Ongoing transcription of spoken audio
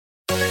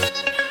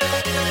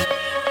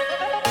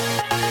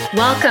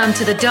Welcome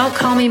to the Don't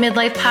Call Me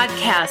Midlife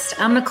podcast.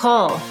 I'm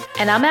Nicole.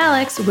 And I'm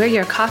Alex. We're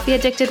your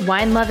coffee-addicted,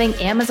 wine-loving,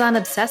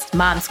 Amazon-obsessed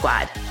mom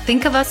squad.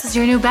 Think of us as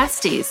your new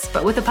besties,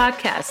 but with a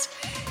podcast.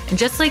 And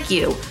just like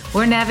you,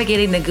 we're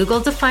navigating the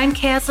Google-defined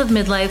chaos of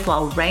midlife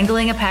while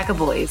wrangling a pack of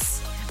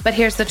boys. But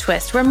here's the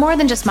twist. We're more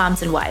than just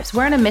moms and wives.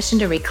 We're on a mission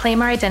to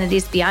reclaim our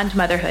identities beyond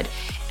motherhood,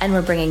 and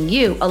we're bringing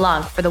you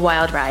along for the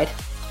wild ride.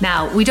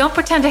 Now, we don't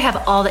pretend to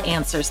have all the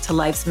answers to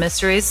life's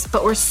mysteries,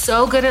 but we're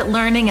so good at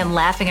learning and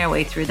laughing our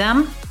way through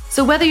them.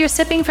 So whether you're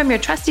sipping from your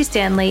trusty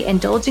Stanley,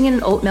 indulging in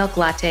an oat milk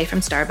latte from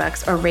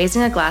Starbucks, or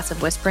raising a glass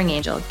of Whispering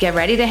Angel, get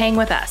ready to hang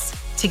with us.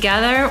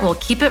 Together, we'll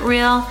keep it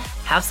real,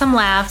 have some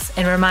laughs,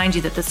 and remind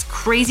you that this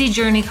crazy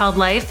journey called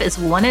life is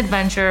one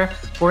adventure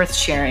worth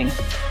sharing.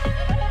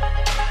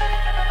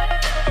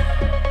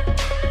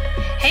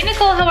 Hey,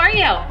 Nicole, how are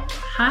you?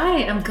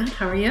 Hi, I'm good.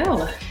 How are you?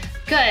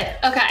 Good.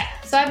 Okay.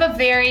 So I have a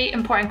very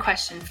important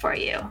question for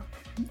you.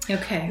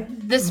 Okay.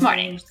 This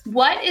morning,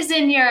 what is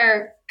in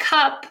your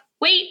cup?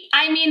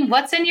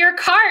 What's in your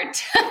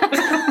cart?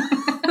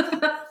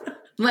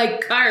 My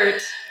cart.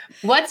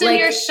 What's in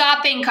your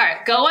shopping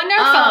cart? Go on your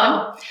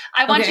phone.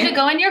 I want you to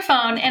go on your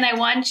phone and I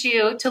want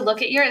you to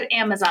look at your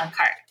Amazon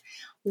cart.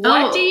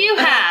 What do you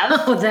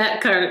have? Oh, that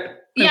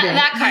cart. Yeah,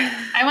 that cart.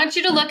 I want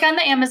you to look on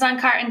the Amazon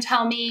cart and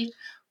tell me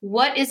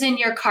what is in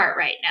your cart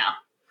right now.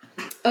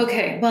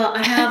 Okay. Well,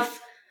 I have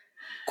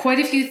quite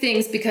a few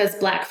things because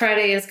Black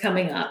Friday is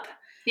coming up.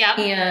 Yeah.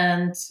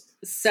 And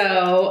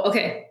so,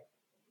 okay.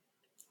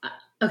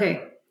 I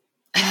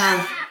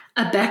have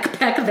a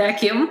backpack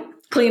vacuum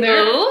cleaner.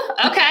 Ooh,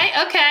 okay.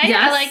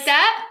 Yes. I like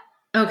that.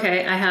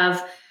 Okay. I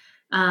have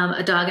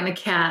a dog and a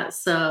cat,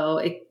 so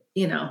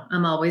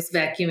I'm always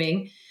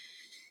vacuuming.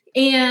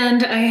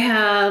 And I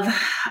have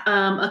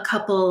a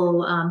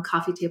couple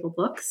coffee table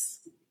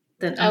books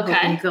that I'm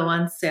hoping go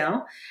on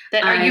sale.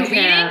 Are you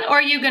reading or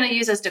are you going to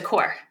use as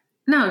decor?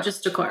 No,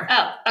 just decor.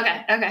 Oh,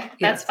 okay. Yeah.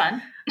 That's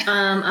fun.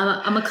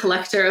 I'm a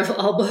collector of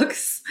all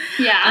books.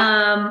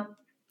 Yeah.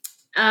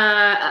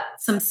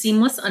 Some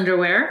seamless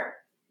underwear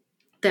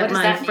that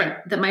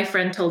my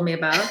friend told me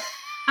about.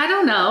 I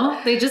don't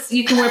know.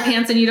 You can wear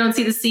pants and you don't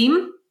see the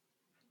seam.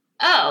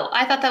 Oh,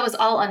 I thought that was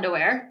all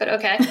underwear, but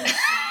okay.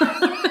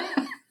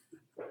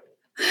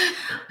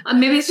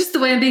 Maybe it's just the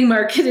way I'm being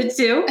marketed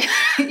to.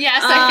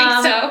 Yes,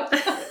 I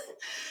think so.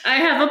 I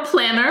have a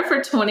planner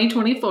for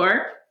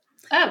 2024.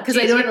 Oh, because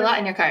I have a lot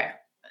in your cart.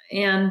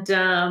 And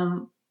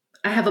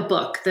I have a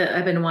book that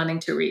I've been wanting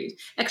to read.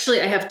 Actually,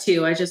 I have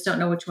two. I just don't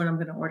know which one I'm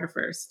going to order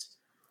first.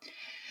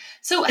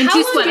 So and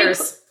two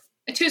sweaters.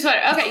 Two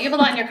sweaters. Okay, you have a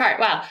lot in your cart.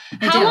 Wow.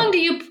 How long do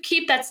you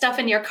keep that stuff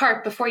in your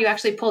cart before you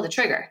actually pull the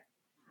trigger?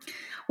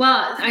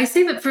 Well, I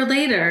save it for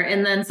later.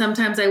 And then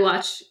sometimes I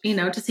watch,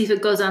 to see if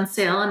it goes on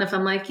sale. And if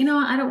I'm like,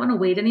 I don't want to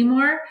wait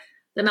anymore,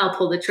 then I'll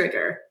pull the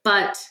trigger.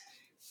 But,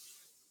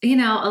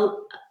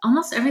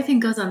 almost everything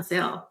goes on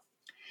sale.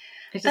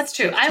 That's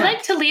true. I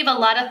like to leave a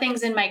lot of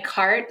things in my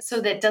cart so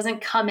that it doesn't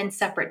come in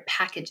separate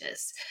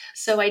packages.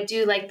 So I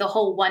do like the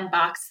whole one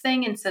box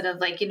thing instead of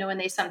when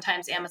they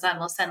sometimes Amazon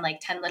will send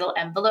 10 little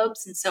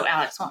envelopes. And so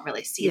Alex won't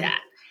really see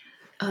that.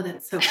 Oh,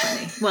 that's so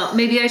funny. Well,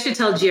 maybe I should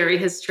tell Jerry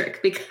his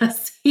trick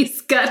because he's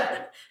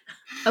got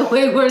a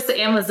way worse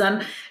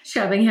Amazon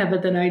shopping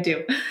habit than I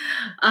do.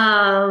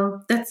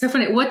 That's so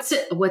funny. What's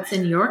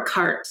in your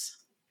cart?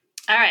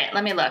 All right,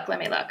 let me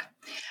look.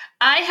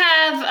 I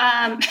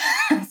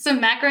have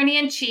some macaroni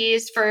and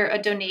cheese for a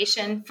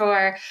donation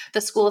for the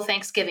school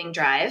Thanksgiving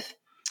drive.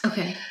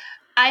 Okay.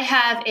 I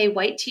have a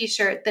white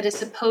t-shirt that is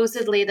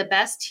supposedly the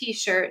best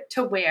t-shirt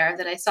to wear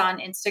that I saw on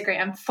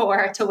Instagram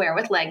to wear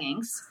with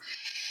leggings.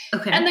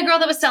 Okay. And the girl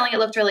that was selling it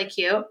looked really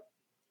cute.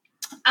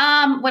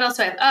 What else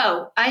do I have?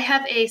 Oh, I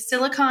have a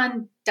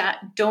silicone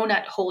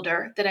donut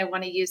holder that I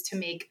want to use to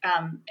make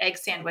egg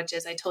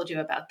sandwiches. I told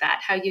you about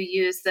that. How you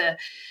use the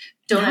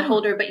donut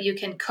holder, but you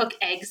can cook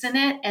eggs in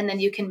it and then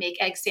you can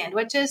make egg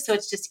sandwiches. So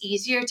it's just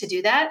easier to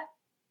do that.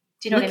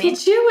 Do you know what I mean?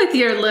 Look at you with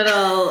your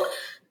little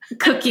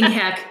cooking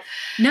hack.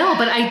 No,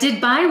 but I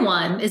did buy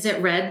one. Is it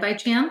red by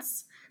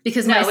chance?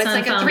 Because my son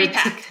it's like a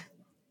 3-pack.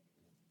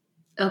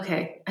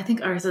 Okay. I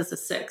think ours is a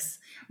 6.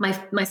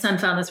 My son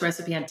found this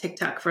recipe on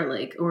TikTok for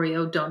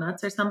Oreo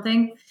donuts or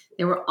something.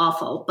 They were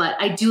awful, but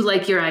I do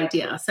like your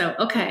idea. So,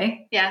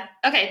 okay. Yeah.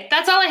 Okay.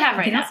 That's all I have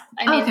right now.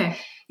 Okay.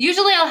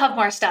 Usually I'll have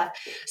more stuff.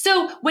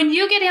 So when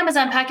you get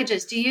Amazon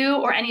packages,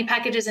 or any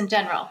packages in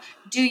general,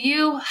 do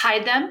you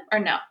hide them or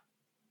no?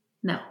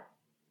 No.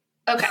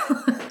 Okay.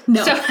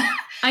 No. So,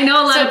 I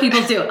know a lot of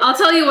people do. I'll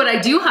tell you what I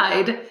do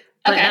hide,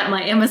 but not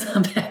my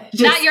Amazon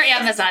packages. Not your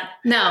Amazon.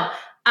 No.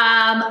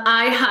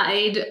 I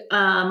hide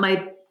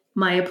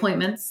my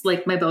appointments,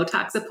 like my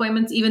Botox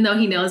appointments, even though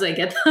he knows I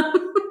get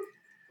them.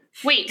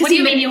 Wait, what do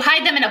you mean? You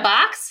hide them in a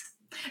box?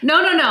 No.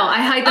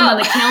 I hide them on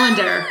the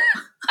calendar.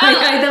 I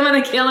hide them on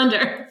the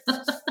calendar.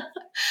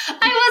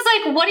 I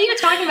was like, what are you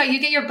talking about? You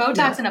get your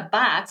Botox in a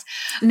box.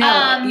 No,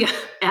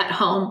 at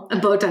home, a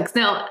Botox.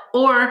 No,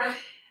 or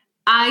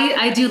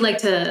I do like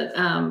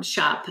to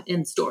shop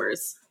in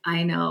stores.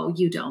 I know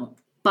you don't.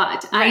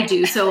 but Right. I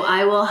do. So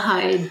I will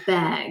hide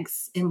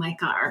bags in my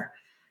car.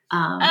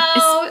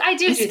 I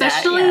do that.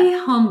 Especially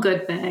Yeah. home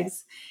good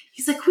bags.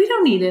 He's like, we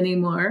don't need any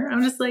more.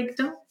 I'm just like,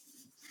 don't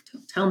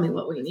tell me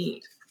what we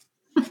need.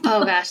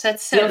 Oh gosh,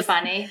 that's so Yes.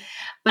 funny.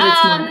 But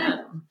it's more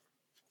that.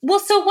 Well,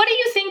 so what are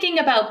you thinking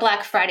about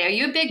Black Friday? Are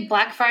you a big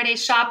Black Friday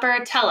shopper?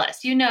 Tell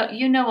us. You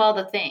know all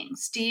the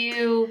things.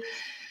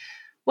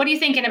 What are you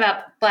thinking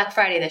about Black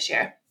Friday this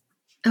year?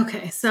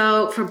 Okay,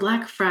 so for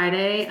Black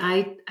Friday,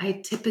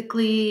 I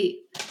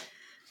typically,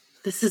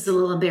 this is a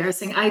little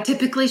embarrassing. I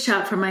typically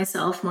shop for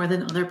myself more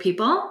than other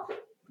people.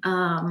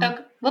 Okay.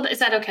 Well, is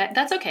that okay?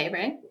 That's okay,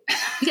 right?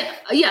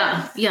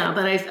 Yeah.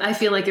 But I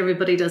feel like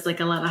everybody does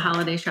like a lot of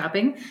holiday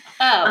shopping.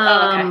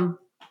 Okay.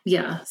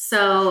 Yeah.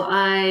 So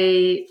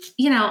I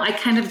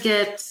kind of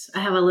I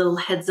have a little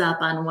heads up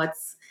on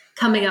what's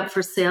coming up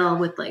for sale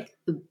with like,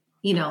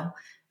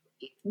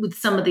 with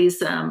some of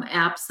these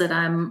apps that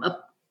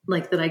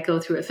that I go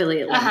through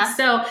affiliate links. Uh-huh.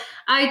 So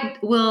I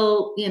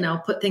will,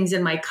 put things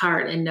in my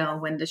cart and know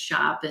when to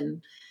shop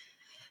and,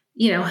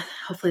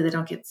 hopefully they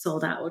don't get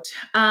sold out.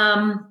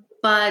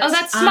 But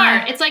that's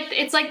smart. It's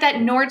like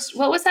that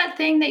what was that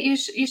thing that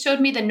you showed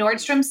me, the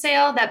Nordstrom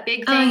sale, that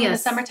big thing in the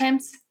summer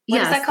times?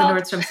 What is that called?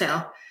 The Nordstrom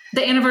sale.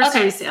 The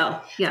anniversary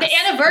sale. Yes.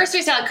 The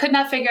anniversary sale. I could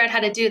not figure out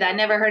how to do that. I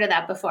never heard of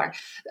that before.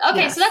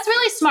 Okay, Yes. So that's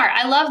really smart.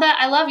 I love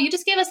that. You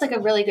just gave us like a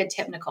really good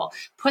tip, Nicole.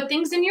 Put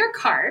things in your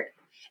cart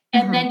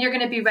and then you're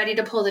going to be ready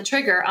to pull the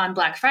trigger on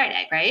Black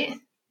Friday, right?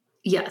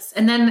 Yes.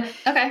 And then,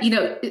 okay.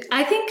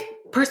 I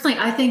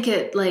think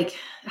it like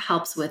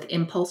helps with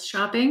impulse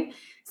shopping.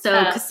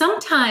 So, because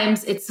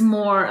sometimes it's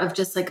more of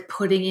just like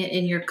putting it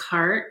in your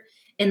cart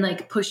and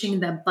like pushing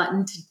the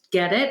button to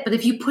get it. But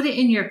if you put it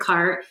in your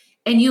cart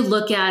and you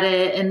look at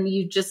it and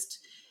you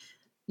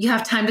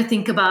have time to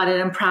think about it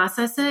and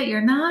process it,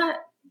 you're not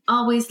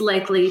always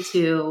likely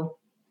to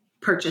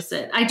purchase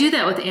it. I do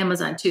that with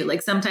Amazon too.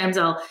 Like sometimes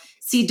I'll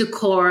see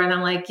decor and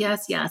I'm like,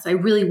 yes, I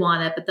really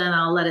want it, but then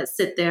I'll let it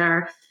sit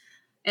there.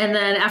 And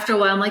then after a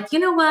while, I'm like, you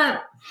know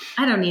what?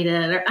 I don't need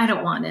it or I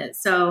don't want it.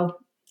 So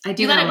I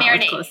do. You let it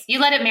marinate. You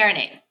let it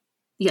marinate.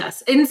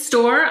 Yes. In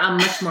store, I'm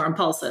much more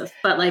impulsive,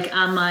 but like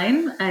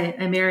online, I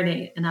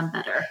marinate and I'm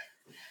better.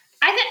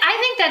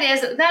 I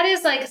think that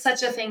is like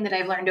such a thing that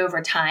I've learned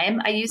over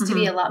time. I used to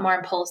be a lot more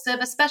impulsive,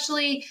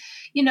 especially,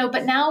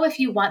 but now if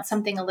you want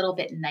something a little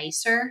bit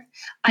nicer,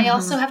 I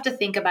also have to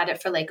think about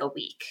it for like a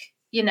week,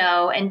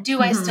 and do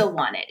I still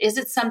want it? Is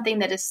it something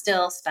that is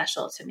still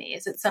special to me?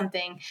 Is it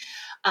something,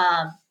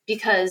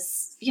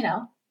 because,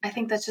 I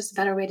think that's just a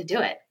better way to do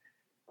it.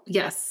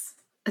 Yes.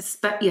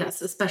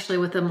 Yes. Especially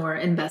with the more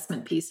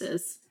investment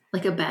pieces,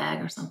 like a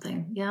bag or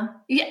something. Yeah.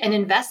 Yeah. An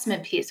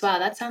investment piece. Wow.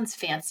 That sounds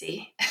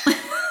fancy.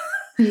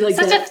 Like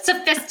such that. A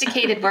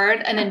sophisticated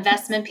word, an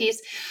investment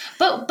piece.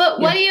 But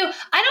what I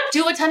don't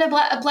do a ton of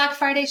Black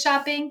Friday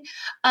shopping.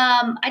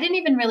 I didn't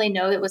even really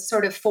know it was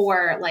sort of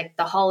for like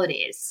the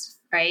holidays,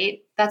 right?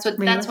 That's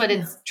what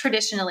it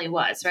traditionally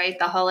was, right?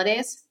 The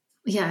holidays.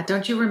 Yeah.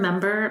 Don't you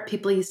remember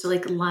people used to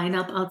like line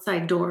up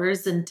outside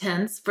doors and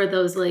tents for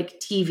those like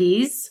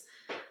TVs?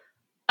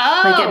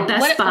 Oh, like at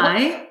Best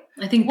Buy.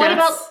 I think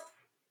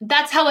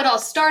that's how it all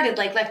started,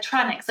 like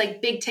electronics,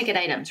 like big ticket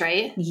items,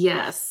 right?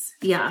 Yes.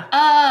 Yeah.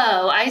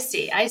 Oh, I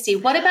see.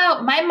 What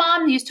about my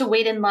mom used to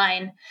wait in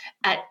line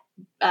at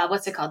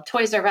what's it called?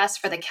 Toys R Us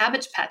for the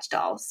Cabbage Patch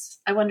dolls.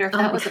 I wonder if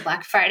that was a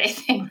Black Friday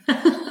thing.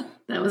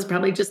 That was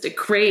probably just a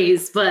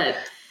craze, but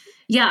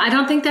yeah, I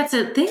don't think that's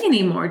a thing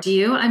anymore. Do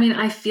you? I mean,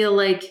 I feel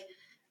like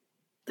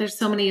there's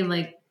so many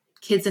like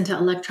kids into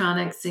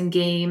electronics and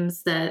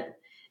games that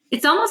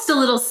it's almost a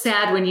little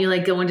sad when you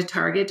like go into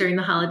Target during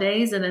the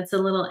holidays and it's a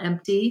little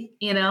empty,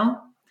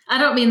 I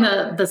don't mean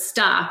the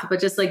stock,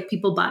 but just like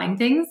people buying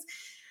things.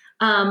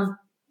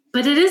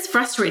 But it is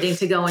frustrating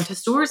to go into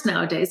stores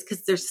nowadays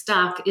because their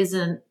stock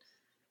isn't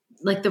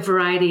like the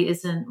variety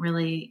isn't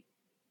really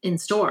in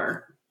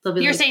store.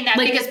 You're saying that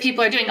because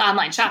people are doing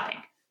online shopping.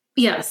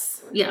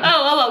 Yes. Yeah.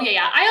 Oh,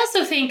 yeah. I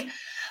also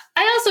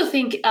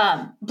think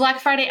Black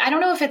Friday, I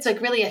don't know if it's like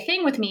really a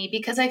thing with me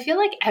because I feel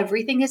like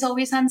everything is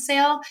always on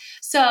sale.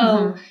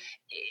 So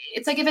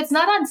it's like if it's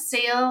not on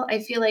sale, I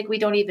feel like we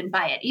don't even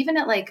buy it. Even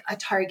at like a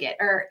Target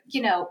or,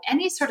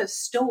 any sort of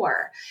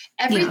store,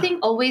 everything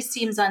always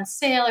seems on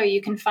sale or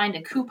you can find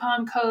a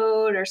coupon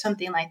code or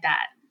something like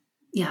that.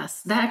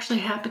 Yes, that actually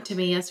happened to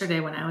me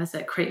yesterday when I was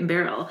at Crate and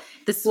Barrel.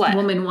 This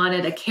woman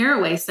wanted a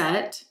Caraway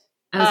set.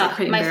 I was at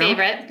Crate and Barrel. My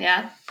favorite,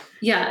 yeah.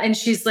 Yeah, and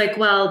she's like,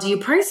 well, do you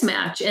price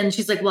match? And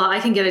she's like, well, I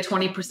can get a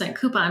 20%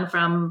 coupon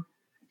from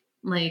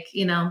like,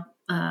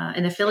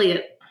 an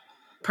affiliate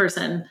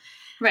person.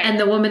 Right. And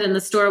the woman in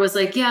the store was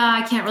like, yeah,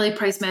 I can't really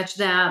price match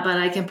that, but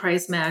I can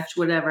price match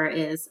whatever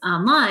is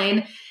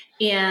online.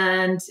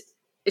 And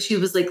she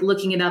was like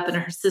looking it up in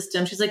her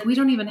system. She's like, we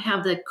don't even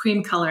have the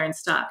cream color in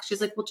stock. She's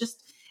like, well,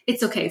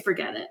 it's okay.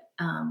 Forget it.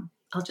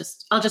 I'll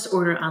just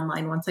order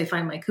online once I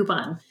find my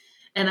coupon.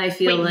 And I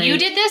feel like you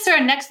did this or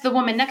the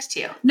woman next to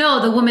you?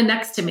 No, the woman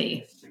next to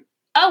me.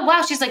 Oh,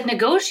 wow. She's like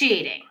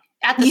negotiating.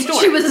 at the store.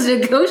 She was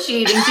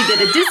negotiating to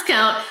get a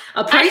discount,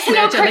 a price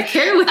match on a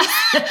Care List.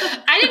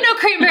 I didn't know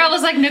Crate and Barrel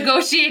was like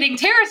negotiating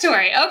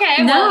territory. Okay,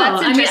 well,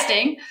 that's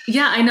interesting.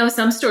 I know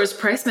some stores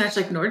price match,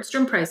 like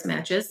Nordstrom price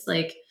matches,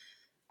 like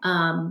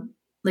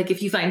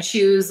if you find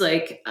shoes,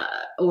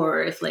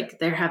 or if like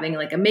they're having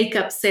like a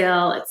makeup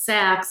sale at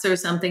Saks or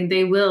something,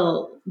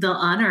 they'll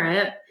honor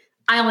it.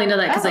 I only know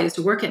that because I used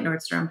to work at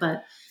Nordstrom,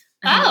 but.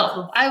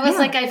 I was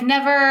like, I've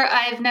never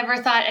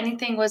thought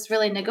anything was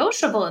really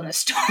negotiable in the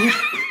store.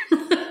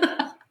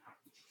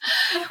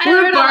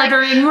 We're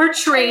bartering, we're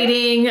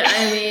trading.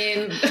 I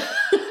mean,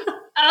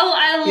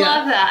 I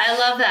love that. I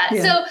love that.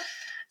 Yeah. So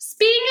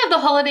speaking of the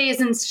holidays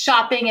and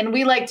shopping, and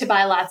we like to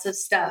buy lots of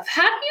stuff,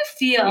 how do you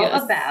feel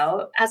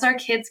about, as our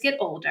kids get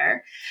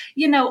older,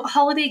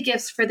 holiday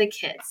gifts for the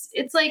kids?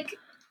 It's like,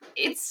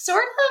 it's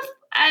sort of,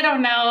 I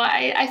don't know.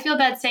 I feel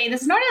bad saying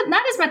this. It's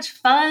not as much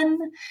fun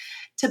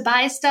to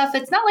buy stuff.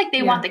 It's not like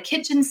they want the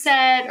kitchen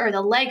set or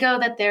the Lego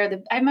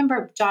I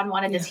remember John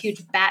wanted this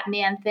huge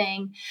Batman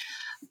thing.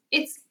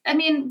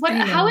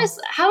 How is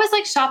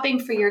like shopping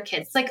for your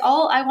kids? It's like,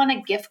 I want a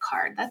gift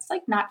card. That's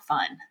like not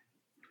fun.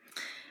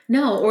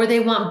 No, or they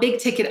want big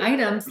ticket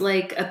items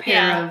like a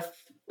pair of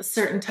a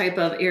certain type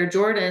of Air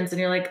Jordans, and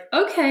you're like,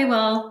 okay,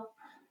 well,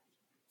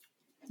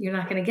 you're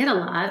not going to get a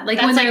lot.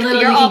 Like when they're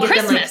little, you can get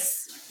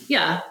Christmas.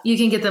 Them you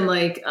can get them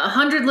like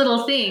 100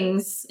 little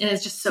things, and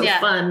it's just so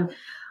fun.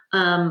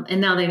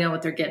 And now they know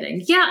what they're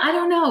getting. Yeah, I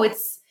don't know.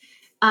 It's,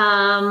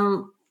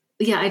 I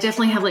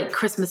definitely have like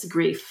Christmas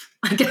grief,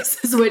 I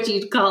guess is what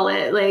you'd call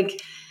it.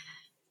 Like,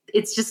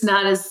 it's just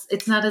not as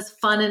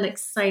fun and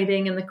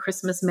exciting, and the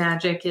Christmas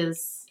magic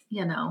is,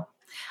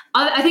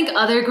 I think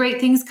other great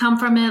things come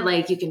from it.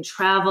 Like you can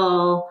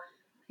travel,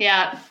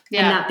 and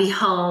not be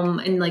home,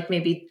 and like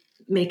maybe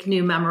make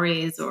new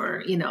memories,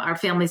 or, our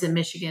family's in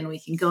Michigan, we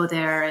can go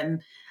there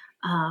and,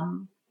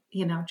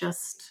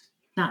 just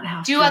not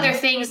have do other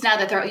things now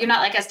that you're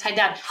not like as tied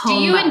down. Do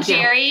you and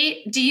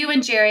Jerry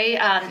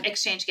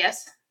exchange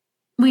gifts?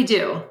 We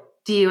do.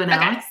 Do you and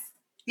Alex?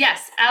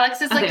 Yes.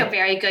 Alex is like a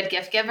very good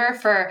gift giver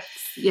for.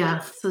 Yeah.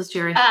 So is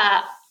Jerry.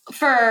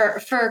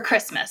 For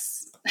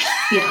Christmas.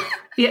 Yeah.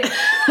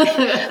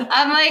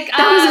 I'm like,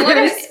 that was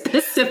very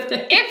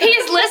specific. If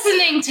he's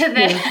listening to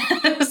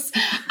this,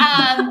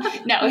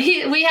 no,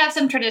 we have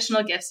some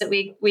traditional gifts that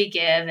we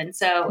give. And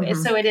so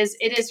it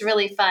is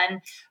really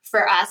fun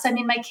for us. I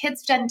mean, my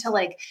kids tend to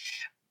like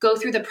go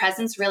through the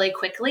presents really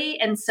quickly.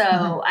 And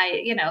so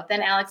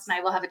then Alex and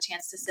I will have a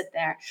chance to sit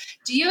there.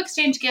 Do you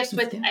exchange gifts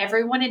with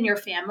everyone in your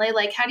family?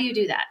 Like, how do you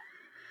do that?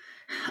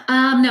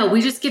 No,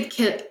 we just give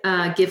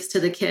gifts to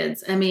the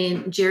kids. I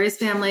mean, Jerry's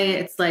family,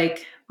 it's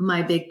like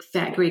my big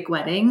fat Greek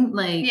wedding.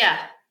 Like,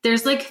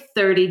 there's like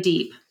 30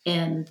 deep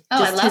in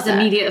just his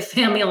immediate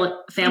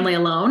family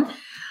alone.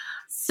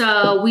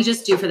 So we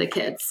just do for the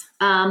kids.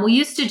 We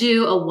used to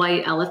do a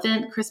white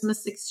elephant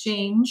Christmas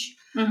exchange,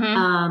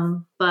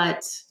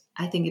 but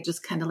I think it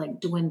just kind of like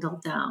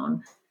dwindled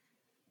down,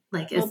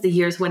 like as the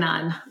years went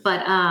on.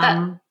 But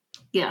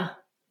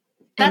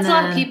that's a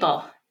lot of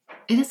people.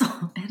 It is.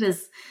 It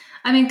is.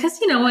 I mean, because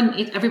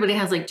when everybody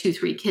has like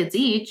 2-3 kids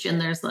each, and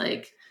there's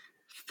like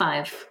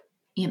 5,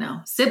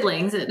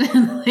 siblings,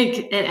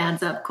 it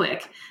adds up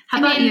quick. How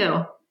about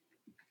you?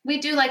 We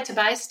do like to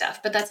buy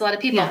stuff, but that's a lot of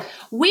people. Yeah.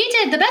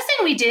 The best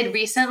thing we did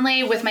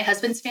recently with my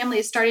husband's family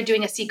is started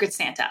doing a Secret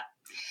Santa.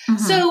 Mm-hmm.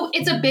 So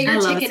it's a bigger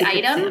ticket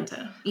item,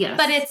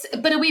 yes.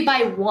 But we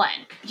buy one,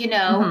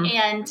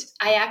 and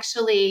I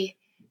actually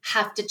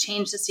have to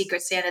change the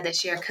Secret Santa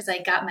this year because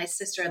I got my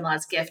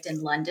sister-in-law's gift in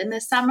London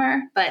this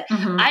summer, but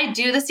I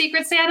do the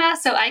Secret Santa,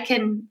 so I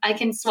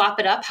can swap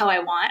it up how I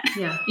want.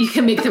 Yeah, you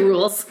can make the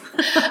rules.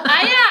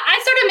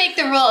 I sort of make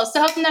the rules,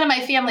 so hope none of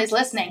my family's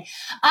listening.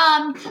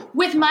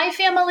 With my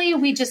family,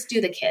 we just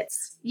do the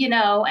kids,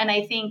 and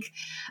I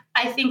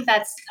think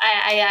that's,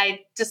 I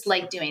just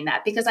like doing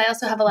that because I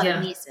also have a lot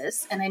of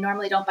nieces, and I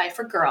normally don't buy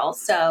for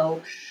girls,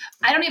 so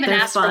I don't even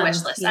ask for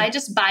wish lists. Yeah. I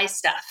just buy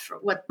stuff for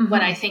what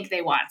I think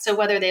they want. So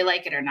whether they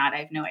like it or not, I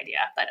have no idea,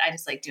 but I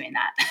just like doing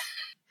that.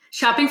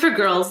 Shopping for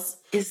girls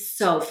is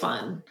so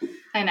fun.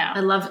 I know.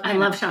 I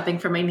love shopping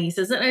for my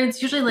nieces. And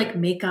it's usually like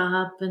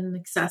makeup and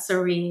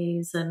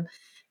accessories and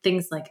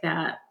things like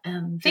that.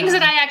 And things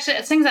that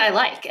I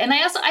like. And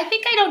I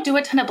think I don't do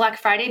a ton of Black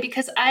Friday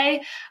because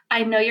I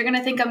know you're going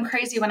to think I'm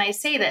crazy when I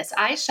say this.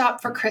 I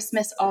shop for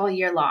Christmas all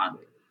year long.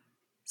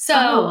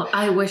 So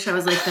I wish I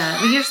was like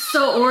that. You're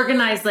so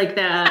organized like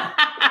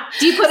that.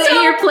 Do you put it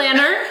in your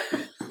planner?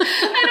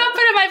 I don't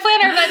put it in my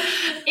planner, but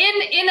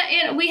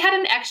in we had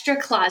an extra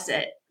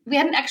closet. We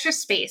had an extra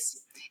space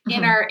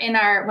in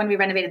our when we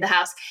renovated the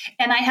house,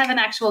 and I have an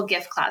actual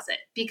gift closet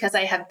because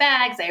I have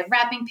bags, I have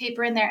wrapping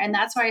paper in there, and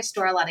that's where I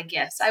store a lot of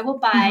gifts. I will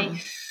buy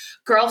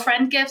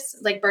girlfriend gifts,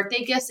 like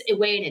birthday gifts,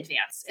 way in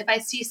advance. If I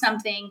see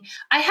something,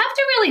 I have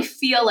to really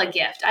feel a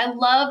gift. I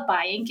love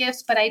buying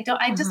gifts, but I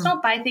just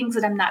don't buy things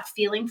that I'm not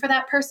feeling for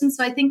that person.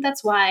 So I think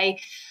that's why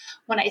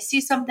when I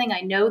see something, I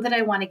know that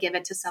I want to give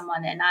it to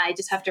someone, and I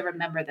just have to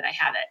remember that I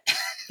have it.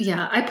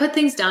 Yeah, I put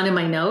things down in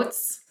my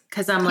notes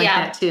Because I'm like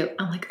that too.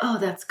 I'm like, oh,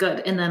 that's good.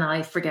 And then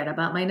I forget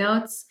about my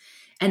notes.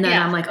 And then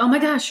I'm like, oh my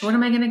gosh, what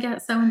am I going to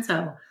get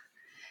so-and-so?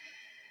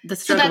 The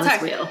struggle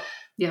is real.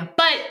 Yeah.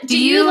 But do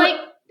you like,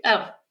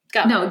 go.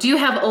 No, do you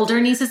have older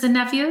nieces and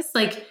nephews?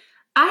 Like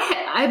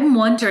I'm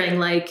wondering,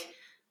 like,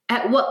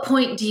 at what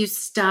point do you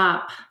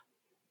stop?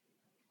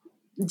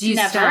 Do you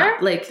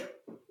stop? Like,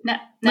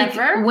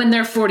 never. Like when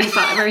they're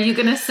 45, are you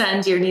going to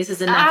send your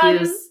nieces and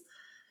nephews?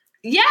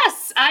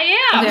 Yes, I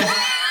am.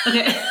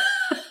 Okay.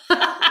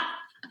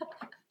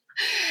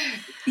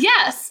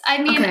 Yes.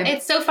 I mean,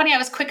 It's so funny. I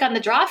was quick on the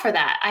draw for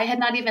that. I had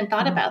not even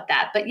thought about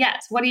that. But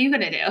yes, what are you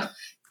going to do?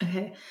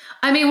 Okay.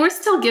 I mean, we're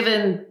still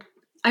given,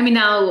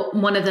 now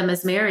one of them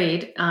is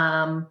married.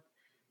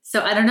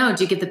 So I don't know.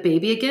 Do you give the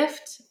baby a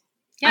gift?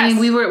 Yes. I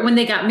mean, when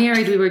they got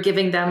married, we were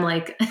giving them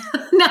like,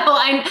 no,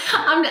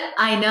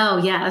 I know.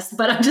 Yes.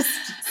 But I'm just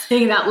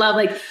saying it out loud.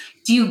 Like,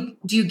 do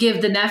you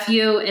give the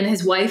nephew and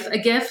his wife a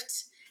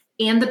gift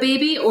and the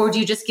baby, or do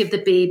you just give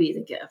the baby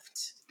the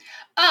gift?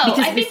 Oh,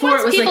 because I think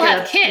once people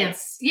have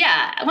kids,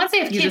 once they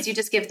have kids, you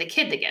just give the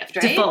kid the gift,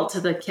 right? Default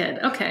to the kid.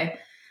 Okay.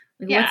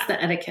 What's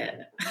the etiquette?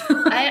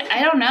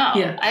 I don't know.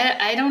 Yeah.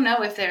 I don't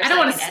know if there's. I don't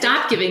want to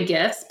stop giving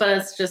gifts, but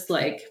it's just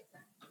like,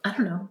 I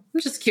don't know.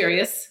 I'm just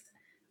curious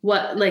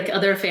what like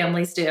other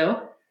families do.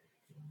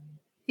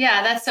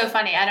 Yeah, that's so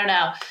funny. I don't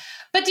know.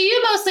 But do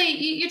you mostly,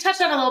 you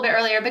touched on it a little bit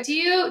earlier, but do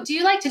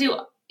you like to do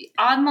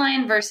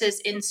online versus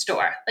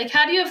in-store? Like,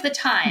 how do you have the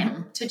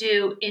time to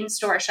do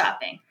in-store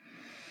shopping?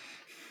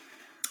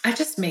 I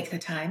just make the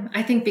time.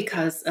 I think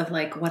because of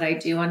like what I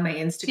do on my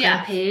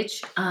Instagram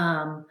page.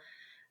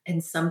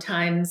 And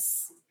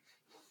sometimes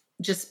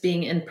just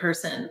being in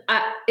person.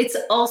 It's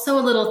also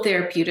a little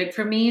therapeutic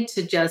for me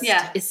to just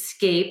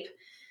escape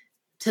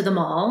to the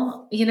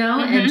mall,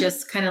 and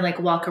just kind of like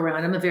walk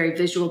around. I'm a very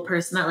visual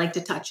person. I like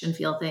to touch and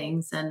feel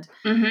things and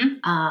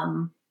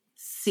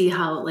see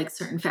how like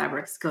certain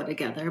fabrics go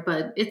together.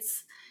 But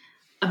it's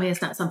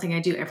not something I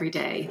do every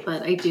day,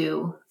 but I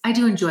do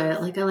enjoy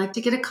it. Like I like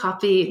to get a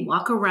coffee and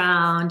walk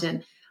around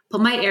and put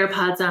my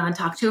AirPods on,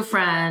 talk to a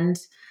friend.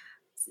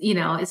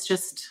 It's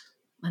just,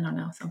 I don't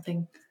know,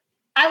 something.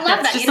 I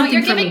love that.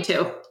 You're giving me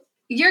too.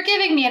 You're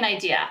giving me an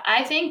idea.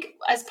 I think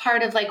as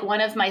part of like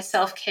one of my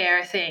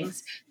self-care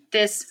things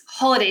this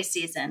holiday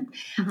season,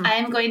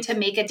 I'm going to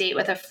make a date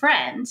with a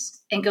friend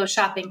and go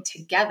shopping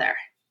together.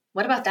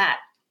 What about that?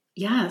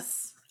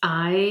 Yes.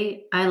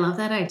 I love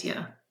that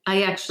idea.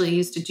 I actually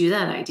used to do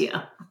that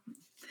idea.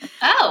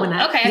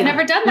 Oh, okay. I've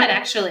never done that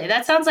actually.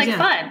 That sounds like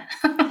fun.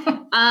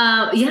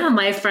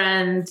 My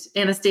friend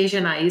Anastasia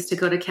and I used to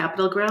go to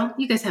Capital Grill.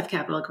 You guys have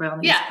Capital Grill in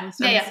the East Coast,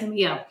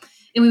 yeah.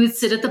 And we would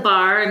sit at the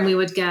bar and we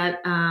would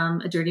get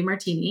a dirty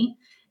martini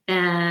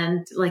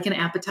and like an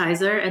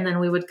appetizer. And then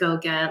we would go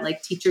get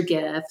like teacher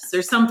gifts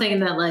or something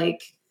that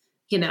like,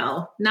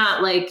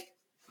 not like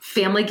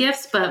family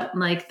gifts, but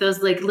like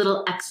those like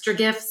little extra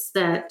gifts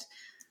that,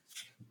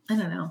 I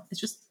don't know.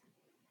 It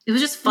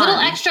was just fun.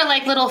 Little extra,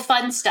 like little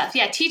fun stuff.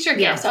 Yeah. Teacher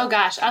gifts. Oh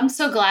gosh. I'm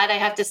so glad I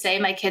have to say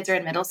my kids are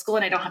in middle school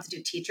and I don't have to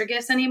do teacher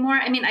gifts anymore.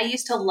 I mean, I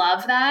used to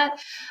love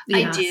that.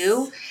 Yes. I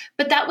do,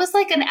 but that was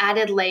like an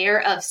added layer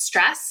of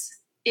stress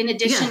in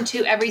addition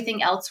to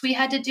everything else we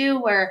had to do,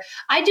 where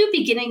I do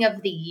beginning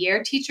of the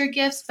year teacher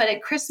gifts, but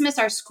at Christmas,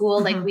 our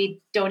school, like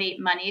we donate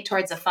money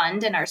towards a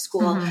fund and our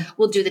school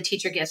will do the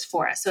teacher gifts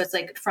for us. So it's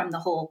like from the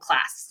whole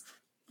class.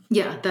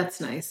 Yeah, that's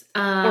nice.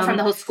 Or from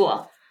the whole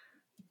school.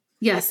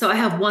 Yeah, so I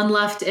have one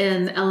left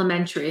in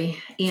elementary,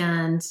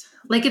 and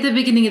like at the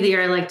beginning of the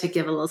year, I like to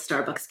give a little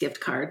Starbucks gift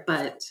card.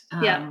 But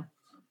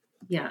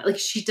like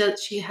she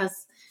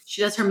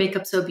does her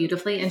makeup so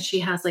beautifully, and she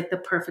has like the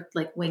perfect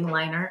like wing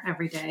liner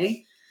every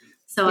day.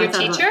 So your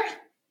teacher,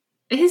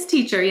 his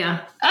teacher,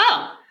 yeah.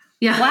 Oh,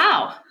 yeah.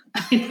 Wow,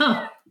 I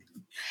know.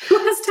 Who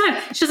has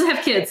time? She doesn't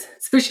have kids,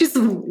 so she's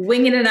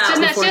winging it out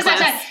before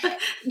class.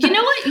 You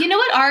know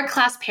what our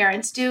class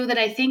parents do that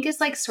I think is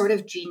like sort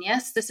of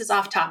genius? This is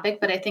off topic,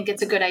 but I think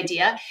it's a good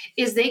idea,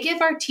 is they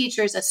give our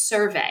teachers a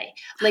survey,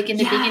 like in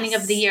the beginning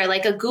of the year,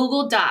 like a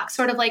Google Doc,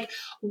 sort of like,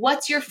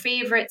 what's your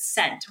favorite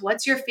scent?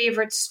 What's your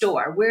favorite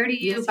store? Where do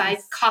you buy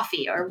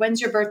coffee? Or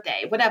when's your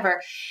birthday?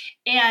 Whatever.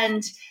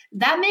 And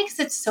that makes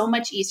it so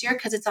much easier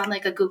because it's on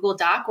like a Google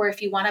Doc, where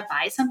if you want to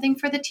buy something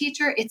for the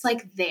teacher, it's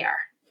like there.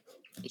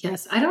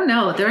 Yes. I don't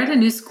know. They're at a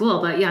new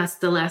school, but yes,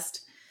 the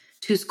last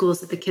 2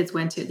 schools that the kids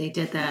went to, they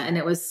did that. And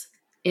it was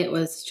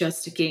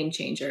just a game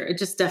changer. It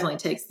just definitely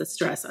takes the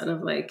stress out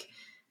of like,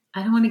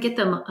 I don't want to get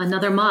them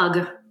another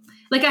mug.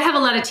 Like I have a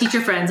lot of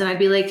teacher friends and I'd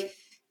be like,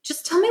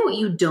 just tell me what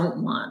you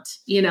don't want,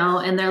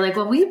 and they're like,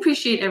 well, we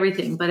appreciate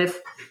everything. But if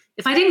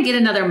I didn't get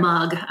another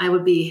mug, I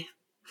would be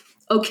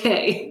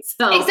okay.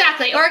 So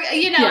exactly. Or,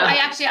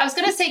 I was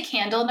going to say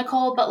candle,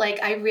 Nicole, but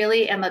like, I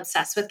really am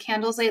obsessed with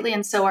candles lately.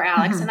 And so are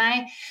Alex and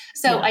I.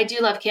 So I do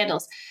love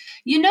candles.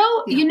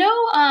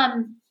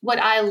 What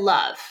I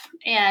love,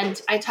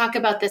 and I talk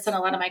about this on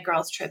a lot of my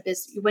girls' trip,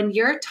 is when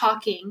you're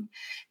talking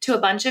to a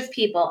bunch of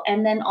people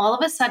and then all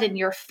of a sudden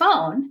your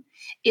phone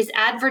is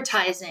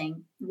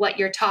advertising what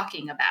you're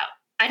talking about.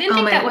 I didn't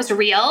think that was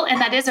real,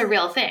 and that is a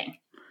real thing.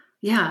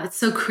 Yeah, it's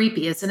so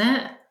creepy, isn't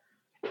it?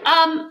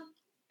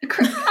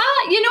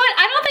 You know what?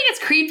 I don't think it's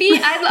creepy.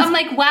 I'm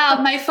like, wow,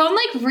 my phone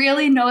like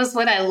really knows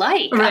what I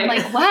like. Right. I'm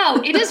like,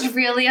 wow, it is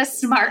really a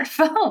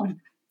smartphone.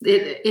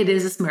 It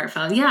is a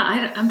smartphone.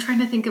 Yeah, I'm trying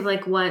to think of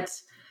like what.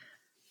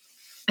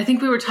 I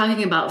think we were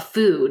talking about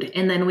food,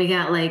 and then we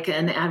got like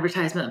an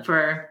advertisement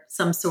for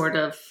some sort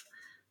of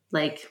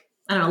like,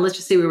 I don't know. Let's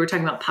just say we were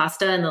talking about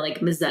pasta, and then like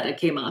Mazzetta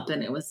came up,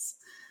 and it was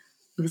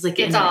like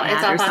It's all or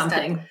pasta.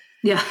 Something.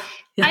 Yeah.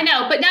 I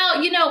know, but now,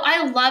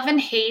 I love and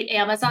hate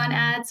Amazon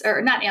ads,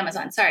 or not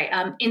Amazon, sorry,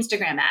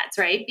 Instagram ads,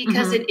 right?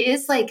 Because it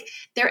is like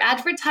they're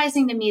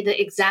advertising to me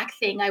the exact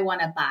thing I want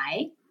to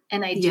buy,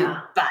 and I do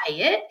buy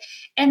it.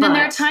 And then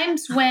there are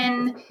times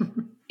when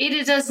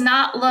it does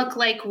not look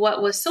like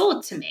what was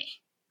sold to me,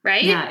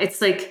 right? Yeah, it's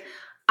like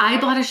I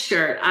bought a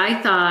shirt. I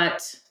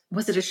thought,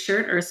 was it a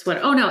shirt or a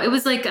sweater? Oh no, it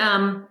was like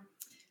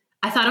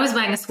I thought I was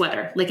buying a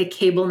sweater, like a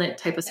cable knit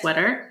type of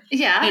sweater.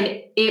 Yeah.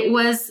 And it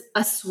was a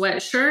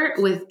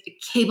sweatshirt with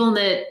cable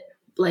knit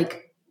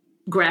like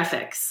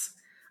graphics.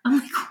 I'm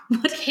like,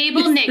 what?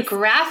 Cable knit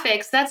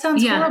graphics? That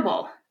sounds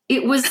horrible.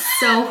 It was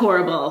so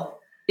horrible.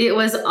 It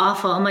was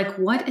awful. I'm like,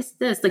 what is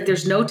this? Like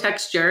there's no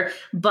texture,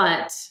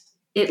 but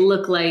it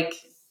looked like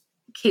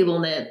cable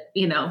knit,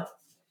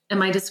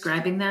 Am I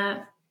describing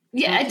that?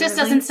 Yeah, it just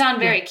doesn't sound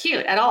very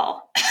cute at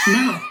all.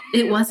 No,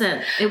 it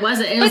wasn't. It was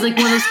like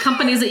one of those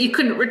companies that you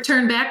couldn't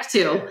return back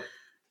to.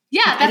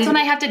 Yeah, that's when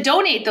I have to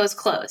donate those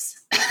clothes.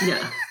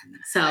 Yeah.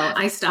 So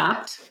I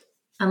stopped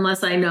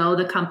unless I know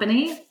the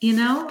company,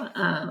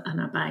 I'm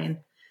not buying.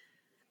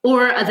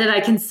 Or that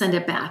I can send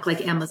it back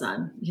like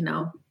Amazon,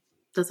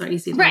 those are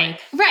easy to Right.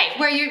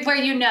 Where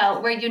you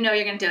know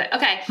you're going to do it.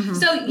 Okay. Mm-hmm.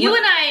 So you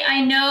and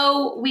I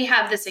know we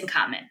have this in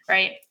common,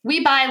 right?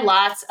 We buy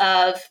lots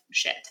of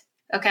shit.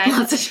 Okay.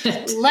 Lots of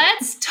shit.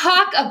 Let's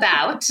talk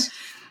about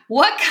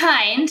what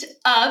kind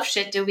of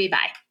shit do we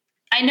buy?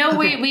 I know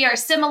we are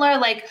similar.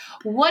 Like,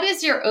 what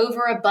is your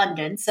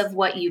overabundance of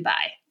what you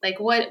buy? Like,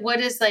 what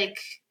is like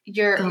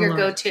your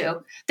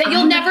go-to that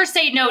you'll never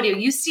say no to?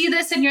 You see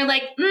this and you're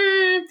like,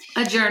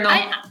 a journal.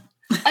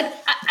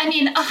 I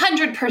mean,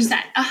 100%,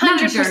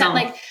 100%,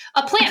 like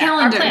a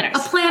planner, a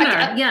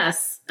planner.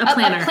 Yes. A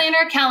planner. A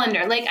planner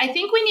calendar. Like, I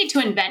think we need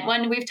to invent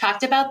one. We've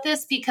talked about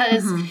this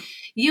because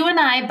you and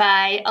I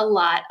buy a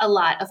lot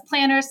of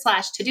planners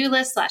 / to-do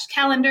lists /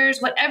 calendars,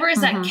 whatever is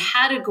that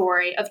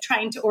category of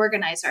trying to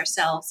organize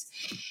ourselves.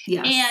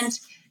 Yes. And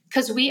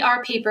because we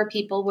are paper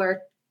people,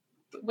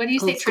 what do you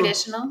say?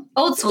 Traditional?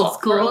 Old school.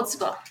 We're old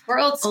school.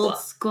 Old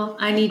school.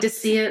 I need to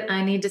see it.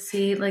 I need to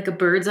see like a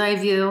bird's eye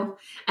view.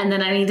 And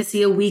then I need to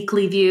see a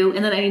weekly view.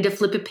 And then I need to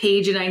flip a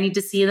page and I need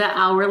to see the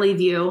hourly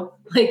view.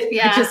 Like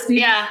I just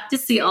need to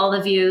see all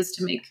the views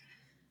to make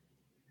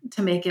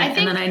it.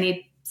 And then I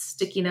need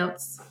sticky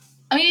notes.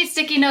 We need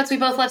sticky notes. We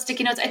both love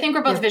sticky notes. I think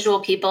we're both visual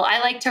people. I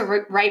like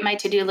to write my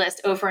to-do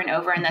list over and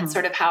over, and that's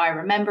sort of how I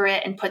remember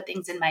it and put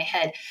things in my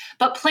head.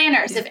 But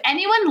planners, if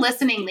anyone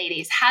listening,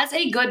 ladies, has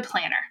a good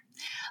planner,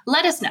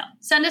 let us know.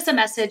 Send us a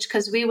message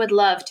because we would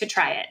love to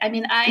try it. I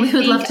mean, we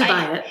would love to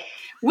buy it.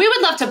 We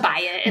would love to buy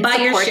it and buy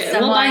support your shit.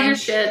 someone. We'll buy your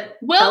shit.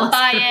 We'll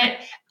buy it.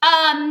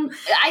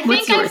 I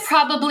think I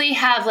probably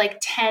have like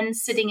 10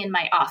 sitting in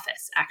my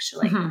office,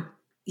 actually. Mm-hmm.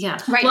 Yeah.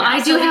 Right well, now.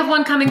 I do have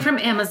one coming from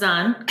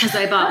Amazon because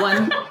I bought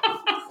one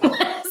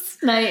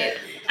last night.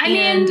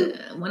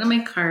 One in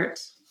my cart.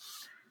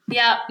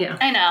 Yeah.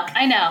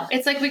 I know.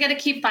 It's like we got to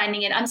keep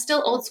finding it. I'm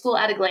still old school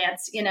at a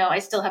glance. I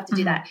still have to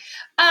do that.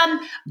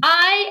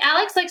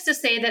 Alex likes to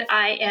say that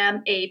I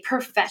am a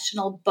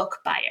professional book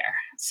buyer.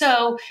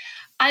 So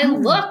I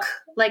look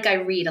like I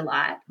read a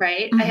lot,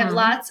 right? I have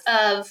lots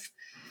of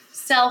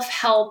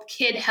self-help,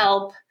 kid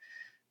help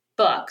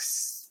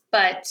books,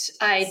 but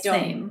I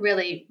don't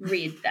really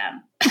read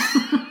them.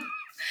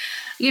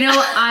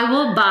 I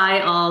will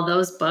buy all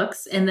those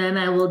books and then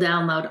I will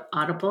download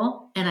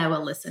Audible and I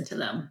will listen to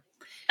them.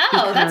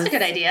 Oh, that's a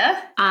good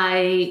idea.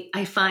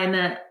 I find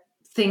that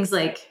things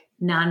like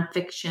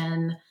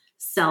nonfiction,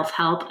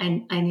 self-help,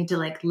 I need to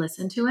like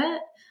listen to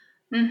it.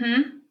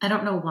 Mm-hmm. I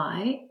don't know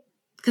why.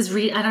 Because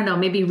I don't know,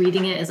 maybe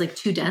reading it is like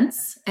too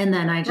dense. And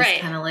then I just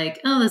kind of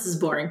like, oh, this is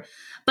boring.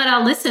 But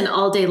I'll listen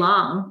all day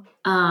long.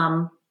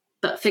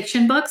 But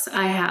fiction books,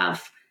 I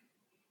have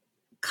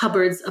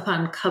cupboards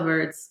upon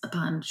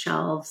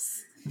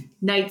shelves,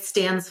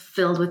 nightstands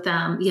filled with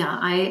them. Yeah,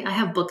 I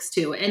have books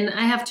too. And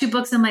I have 2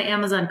 books in my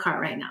Amazon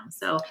cart right now.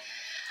 So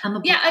I'm a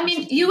book I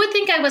mean, you would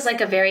think I was like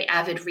a very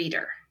avid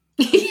reader.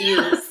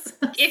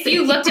 If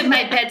you looked at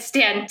my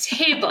bedstand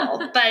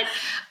table, but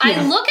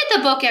I look at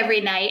the book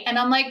every night and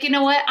I'm like, you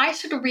know what? I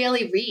should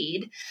really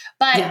read,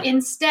 but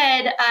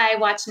instead I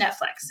watch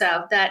Netflix.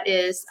 So that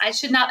is, I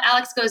should not.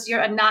 Alex goes,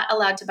 you're not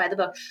allowed to buy the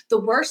book. The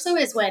worst though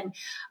is when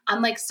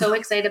I'm like so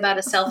excited about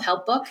a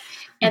self-help book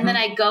and then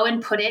I go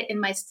and put it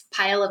in my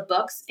pile of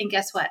books and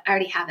guess what? I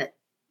already have it.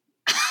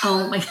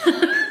 Oh my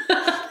God.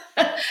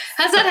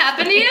 Has that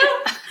happened to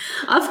you?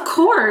 Of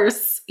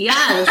course.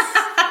 Yes.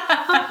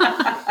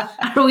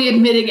 Are we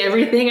admitting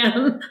everything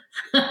on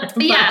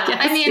Yeah. podcast?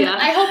 I mean, Yeah.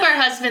 I hope our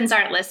husbands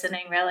aren't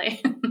listening,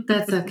 really.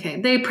 That's okay.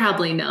 They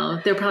probably know.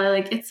 They're probably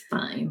like, it's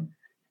fine.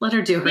 Let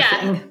her do her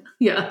thing.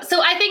 Yeah.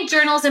 So I think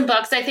journals and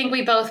books, I think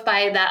we both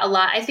buy that a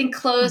lot. I think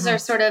clothes are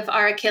sort of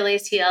our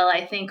Achilles heel.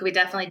 I think we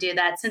definitely do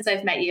that. Since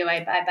I've met you,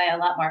 I buy a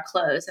lot more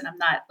clothes, and I'm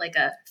not like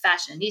a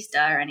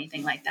fashionista or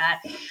anything like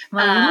that.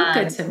 Well, you look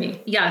good to me.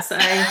 Yes.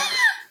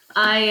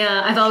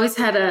 I've always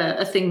had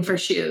a thing for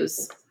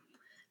shoes.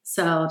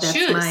 So that's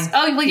shoes.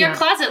 Your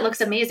closet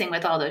looks amazing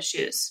with all those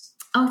shoes.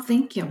 Oh,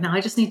 thank you. Now I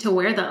just need to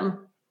wear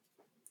them.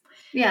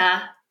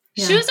 Yeah.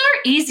 Shoes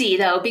are easy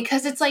though,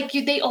 because it's like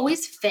they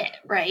always fit,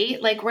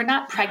 right? Like we're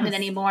not pregnant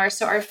anymore.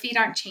 So our feet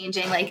aren't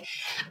changing. Like,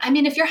 I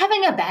mean, if you're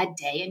having a bad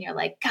day and you're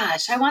like,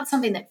 gosh, I want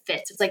something that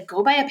fits. It's like,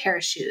 go buy a pair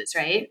of shoes,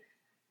 right?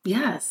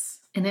 Yes.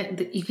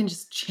 And you can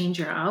just change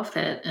your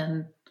outfit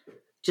and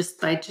just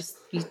by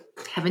you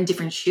having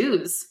different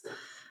shoes,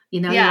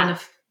 you want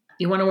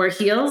to wear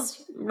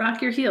heels,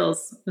 rock your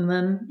heels, and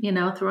then,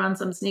 throw on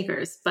some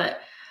sneakers.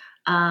 But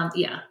I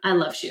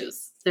love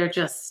shoes. They're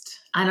just,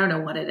 I don't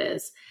know what it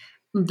is.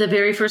 The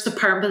very first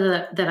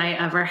apartment that I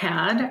ever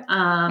had,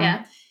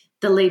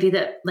 the lady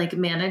that like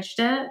managed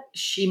it,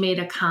 she made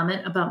a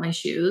comment about my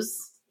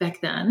shoes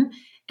back then.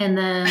 And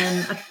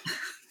then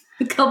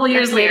a couple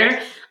years later,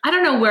 I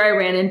don't know where I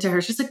ran into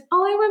her. She's like,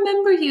 oh, I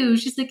remember you.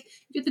 She's like,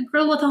 you're the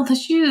girl with all the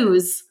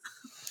shoes.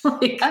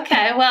 Like,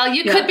 okay, well,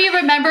 you could be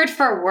remembered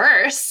for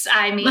worse.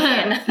 I mean.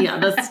 Yeah,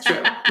 that's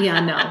true. Yeah,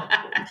 no.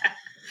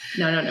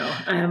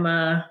 I'm,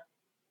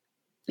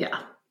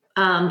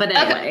 but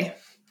anyway. Okay.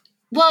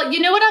 Well, you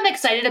know what I'm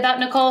excited about,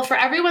 Nicole? For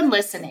everyone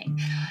listening,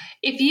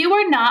 if you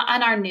are not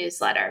on our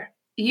newsletter,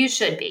 you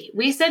should be.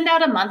 We send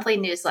out a monthly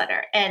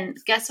newsletter. And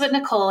guess what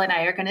Nicole and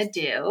I are going to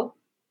do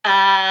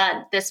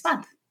this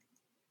month?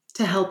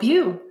 To help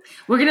you.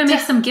 We're going to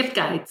make some gift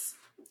guides.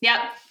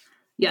 Yep.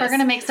 Yes. We're going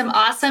to make some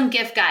awesome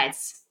gift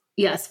guides.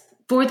 Yes.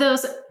 For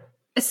those,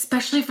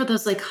 especially for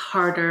those like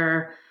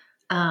harder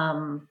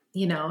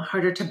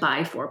to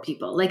buy for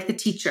people, like the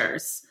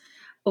teachers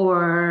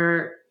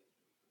or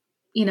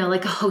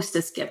like a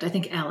hostess gift. I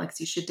think,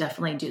 Alex, you should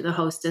definitely do the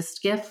hostess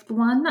gift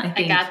one.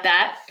 I got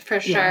that for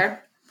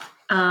sure.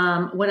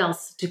 What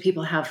else do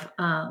people have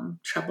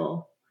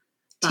trouble?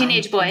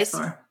 Teenage boys.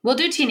 We'll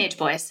do teenage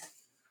boys.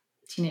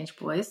 Teenage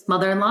boys.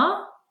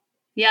 Mother-in-law?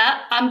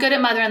 Yeah, I'm good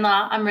at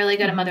mother-in-law. I'm really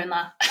good at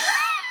mother-in-law.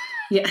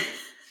 Yeah.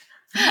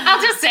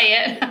 I'll just say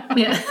it.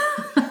 Yeah.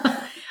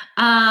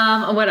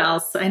 What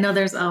else? I know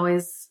there's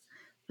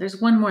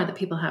one more that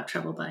people have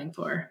trouble buying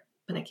for,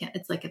 but I can't.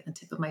 It's like at the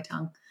tip of my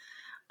tongue.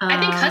 I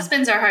think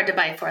husbands are hard to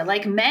buy for,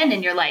 like men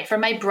in your life, or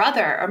my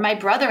brother or my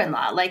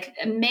brother-in-law. Like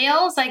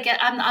males,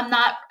 I'm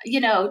not,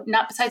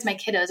 not besides my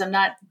kiddos, I'm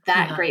not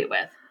that great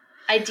with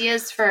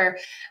ideas for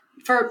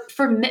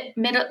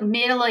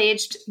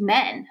middle-aged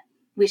men.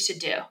 We should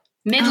do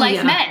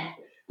midlife men.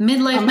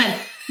 Midlife men.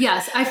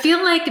 Yes, I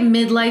feel like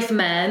midlife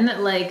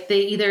men, like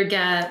they either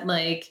get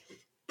like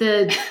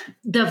the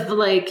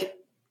like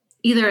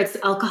either it's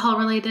alcohol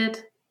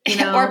related,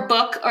 or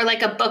book, or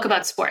like a book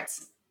about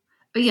sports.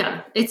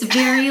 Yeah, it's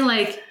very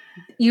like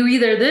you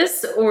either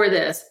this or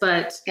this,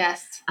 but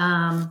yes.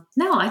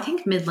 No, I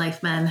think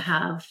midlife men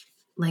have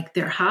like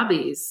their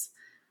hobbies.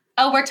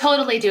 Oh, we're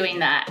totally doing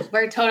that.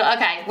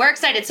 Okay. We're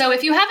excited. So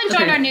if you haven't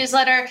joined our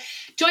newsletter,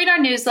 join our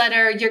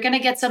newsletter. You're going to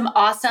get some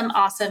awesome,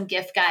 awesome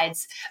gift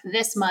guides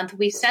this month.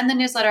 We send the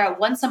newsletter out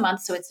once a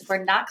month. So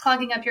we're not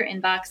clogging up your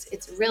inbox.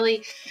 It's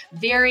really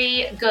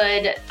very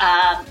good.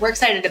 We're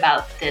excited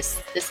about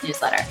this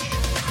newsletter.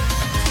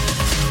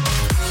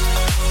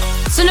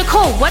 So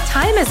Nicole, what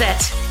time is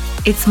it?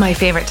 It's my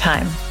favorite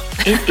time.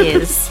 It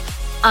is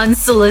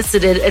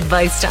unsolicited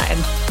advice time.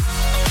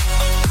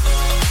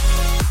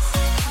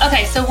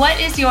 Okay, so what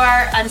is your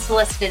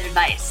unsolicited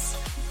advice?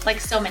 Like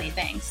so many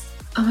things.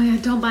 Oh my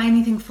God, don't buy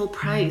anything full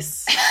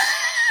price.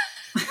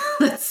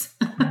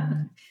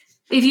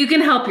 If you can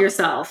help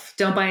yourself,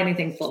 don't buy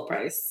anything full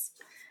price.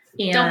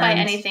 Don't buy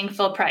anything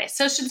full price.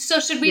 So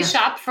should we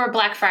shop for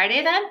Black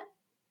Friday then?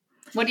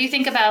 What do you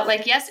think about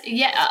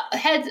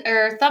heads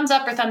or thumbs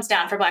up or thumbs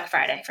down for Black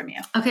Friday from you?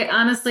 Okay,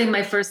 honestly,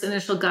 my first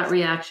initial gut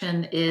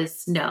reaction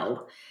is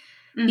no.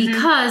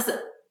 Because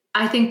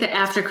I think the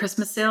after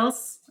Christmas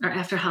sales or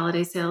after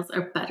holiday sales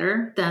are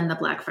better than the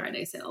Black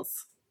Friday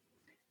sales.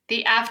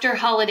 The after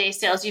holiday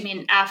sales, you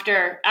mean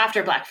after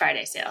Black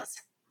Friday sales?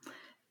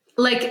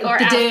 Like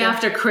the day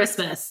after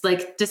Christmas,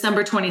 like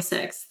December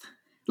 26th.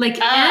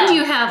 And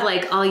you have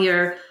like all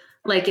your,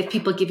 like if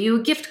people give you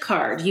a gift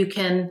card, you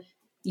can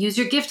use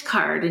your gift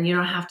card and you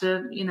don't have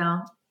to,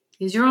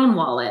 use your own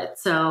wallet.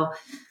 So,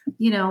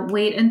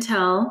 wait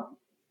until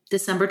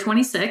December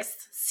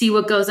 26th, see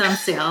what goes on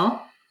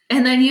sale,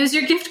 and then use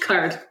your gift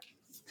card.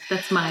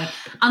 That's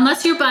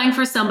unless you're buying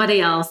for somebody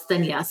else,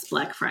 then yes,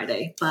 Black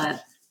Friday,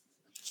 but.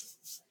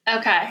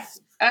 Okay.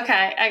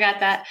 I got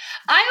that.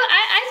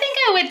 I think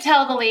I would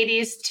tell the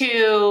ladies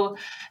to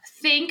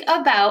think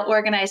about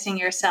organizing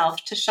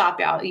yourself to shop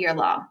all year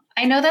long.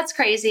 I know that's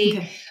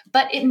crazy,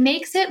 but it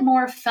makes it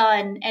more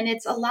fun, and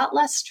it's a lot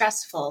less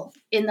stressful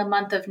in the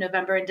month of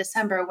November and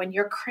December when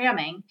you're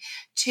cramming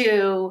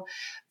to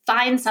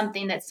find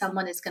something that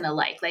someone is going to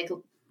like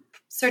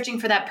searching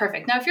for that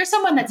perfect. Now, if you're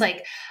someone that's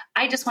like,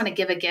 I just want to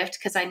give a gift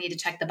because I need to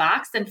check the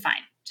box, then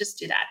fine, just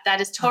do that.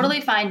 That is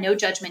totally fine. No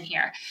judgment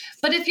here.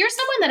 But if you're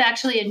someone that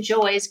actually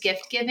enjoys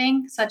gift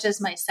giving, such as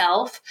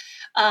myself,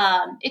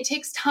 it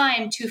takes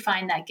time to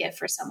find that gift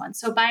for someone.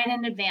 So buy it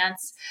in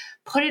advance,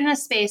 put it in a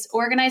space,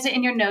 organize it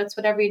in your notes,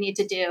 whatever you need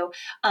to do.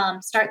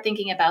 Start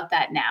thinking about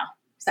that now.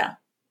 So,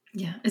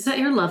 yeah. Is that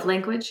your love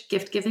language,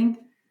 gift giving?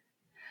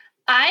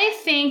 I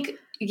think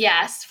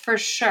yes, for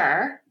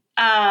sure.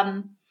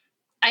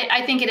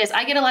 I think it is.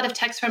 I get a lot of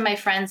texts from my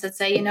friends that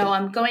say,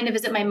 I'm going to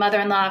visit my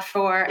mother-in-law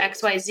for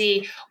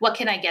XYZ. What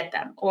can I get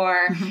them?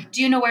 Or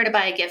do you know where to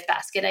buy a gift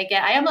basket?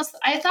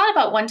 I thought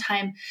about one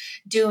time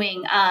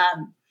doing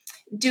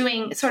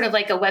sort of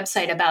like a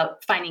website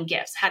about finding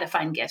gifts, how to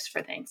find gifts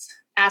for things.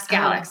 Ask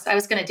Alex. I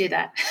was going to do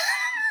that.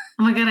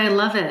 Oh my God. I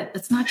love it.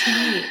 It's not too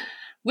late.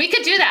 We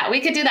could do that.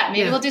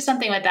 Maybe we'll do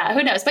something with that.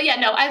 Who knows? But yeah,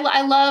 no,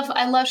 I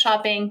love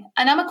shopping,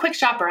 and I'm a quick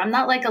shopper. I'm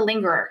not like a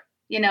lingerer.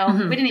 We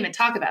didn't even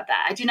talk about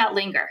that. I do not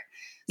linger.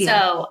 Yeah.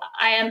 So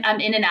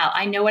I'm in and out.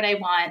 I know what I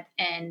want,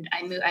 and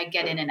I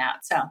get in and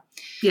out. So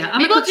yeah,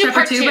 I'm maybe a quick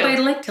shopper too, but I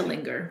like to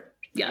linger.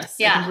 Yes.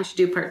 Yeah. I think we should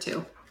do part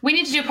 2. We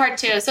need to do part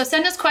 2. So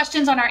send us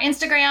questions on our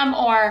Instagram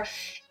or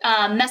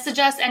message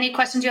us any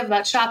questions you have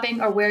about shopping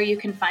or where you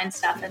can find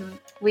stuff. And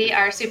we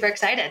are super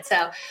excited.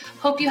 So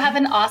hope you have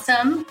an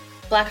awesome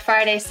Black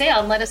Friday sale,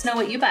 and let us know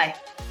what you buy.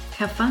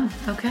 Have fun.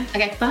 Okay.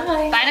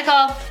 Bye. Bye,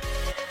 Nicole.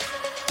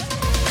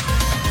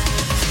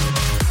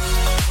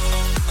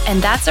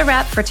 And that's a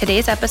wrap for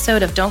today's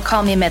episode of Don't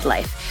Call Me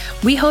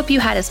Midlife. We hope you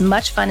had as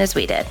much fun as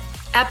we did.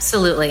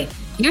 Absolutely.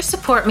 Your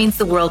support means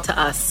the world to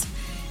us.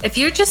 If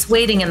you're just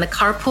waiting in the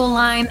carpool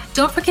line,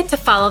 don't forget to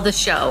follow the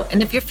show.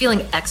 And if you're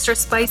feeling extra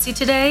spicy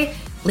today,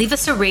 leave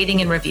us a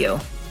rating and review.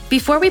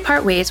 Before we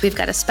part ways, we've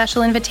got a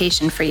special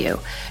invitation for you.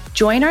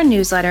 Join our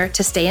newsletter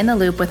to stay in the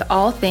loop with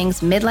all things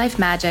midlife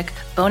magic,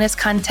 bonus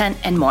content,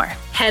 and more.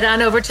 Head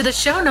on over to the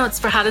show notes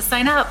for how to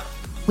sign up.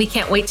 We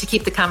can't wait to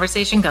keep the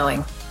conversation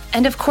going.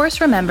 And of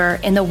course, remember,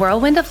 in the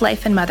whirlwind of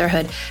life and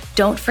motherhood,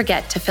 don't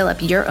forget to fill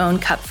up your own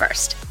cup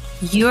first.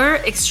 You're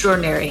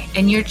extraordinary,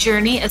 and your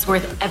journey is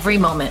worth every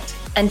moment.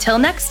 Until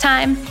next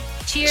time,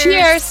 cheers.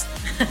 Cheers.